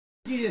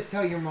You just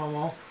tell your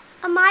mama.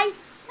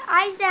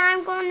 I said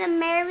I'm going to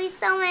marry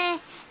someone,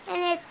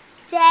 and it's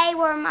Jay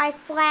or my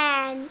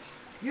friend.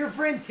 Your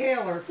friend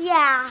Taylor.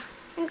 Yeah,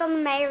 I'm going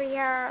to marry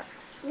her.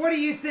 What do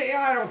you think?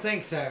 I don't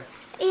think so.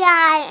 Yeah,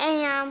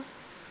 I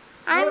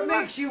am. What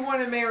makes you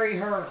want to marry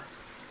her?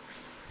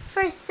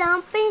 For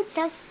something,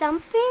 just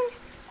something.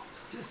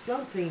 Just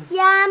something.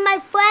 Yeah,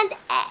 my friend,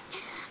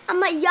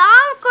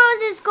 y'all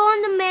girls is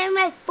going to marry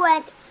my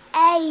friend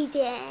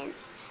Aiden.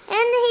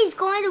 And he's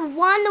going to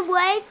run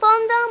away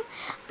from them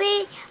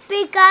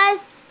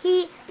because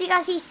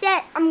he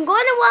said, I'm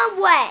going to run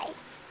away.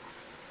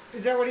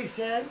 Is that what he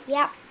said?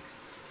 Yep.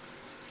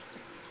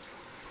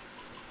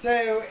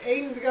 So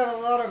Aiden's got a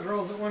lot of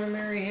girls that want to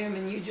marry him,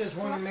 and you just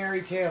want to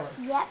marry Taylor.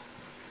 Yep.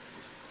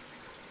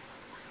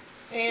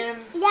 And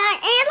yeah,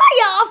 and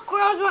my other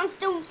girls wants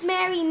to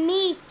marry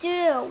me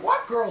too.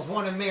 What girls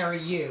want to marry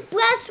you?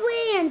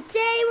 Wesley and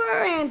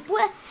Taylor and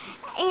Walden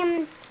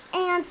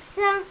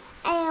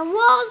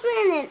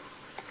and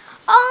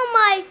all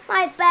my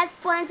best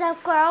friends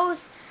of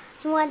girls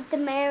want to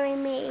marry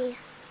me.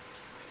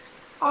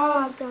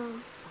 All of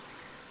them.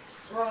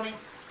 Ronnie.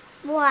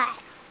 What?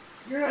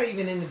 You're not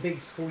even in the big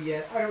school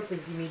yet. I don't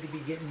think you need to be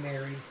getting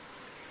married.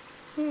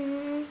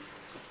 Mhm.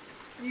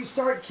 You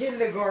start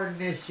kindergarten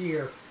this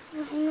year.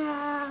 I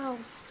know.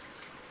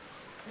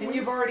 And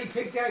you've already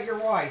picked out your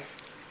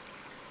wife.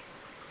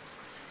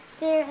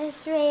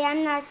 Seriously,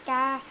 I'm not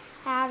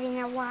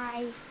having a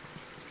wife.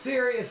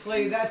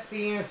 Seriously, that's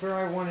the answer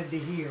I wanted to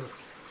hear.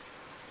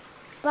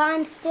 But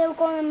I'm still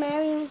going to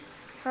marry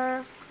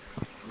her.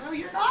 No,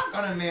 you're not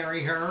going to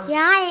marry her.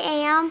 Yeah, I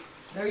am.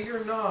 No,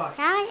 you're not.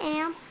 Yeah, I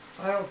am.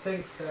 I don't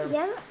think so.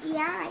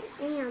 Yeah,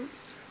 I am.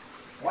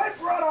 What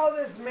brought all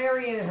this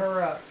marrying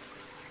her up?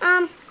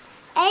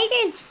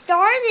 Aiden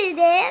started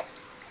it.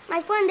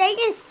 My friend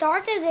Aiden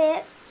started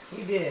it.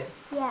 He did?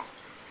 Yeah.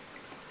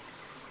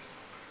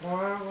 Well,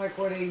 I don't like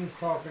what Aiden's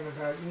talking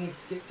about. You need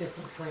to get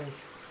different friends.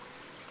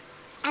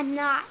 I'm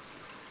not.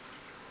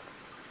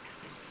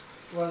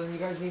 Well, then you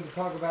guys need to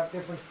talk about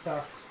different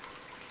stuff.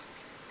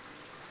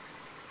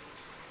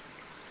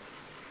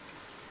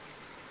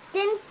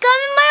 Then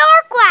come in my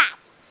art class.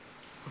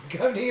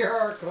 Come to your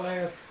art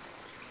class.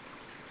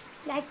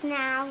 Like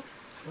now.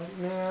 Right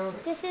now.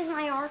 This is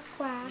my art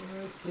class.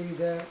 I see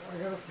that. I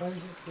gotta find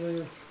your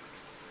clue.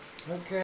 Okay.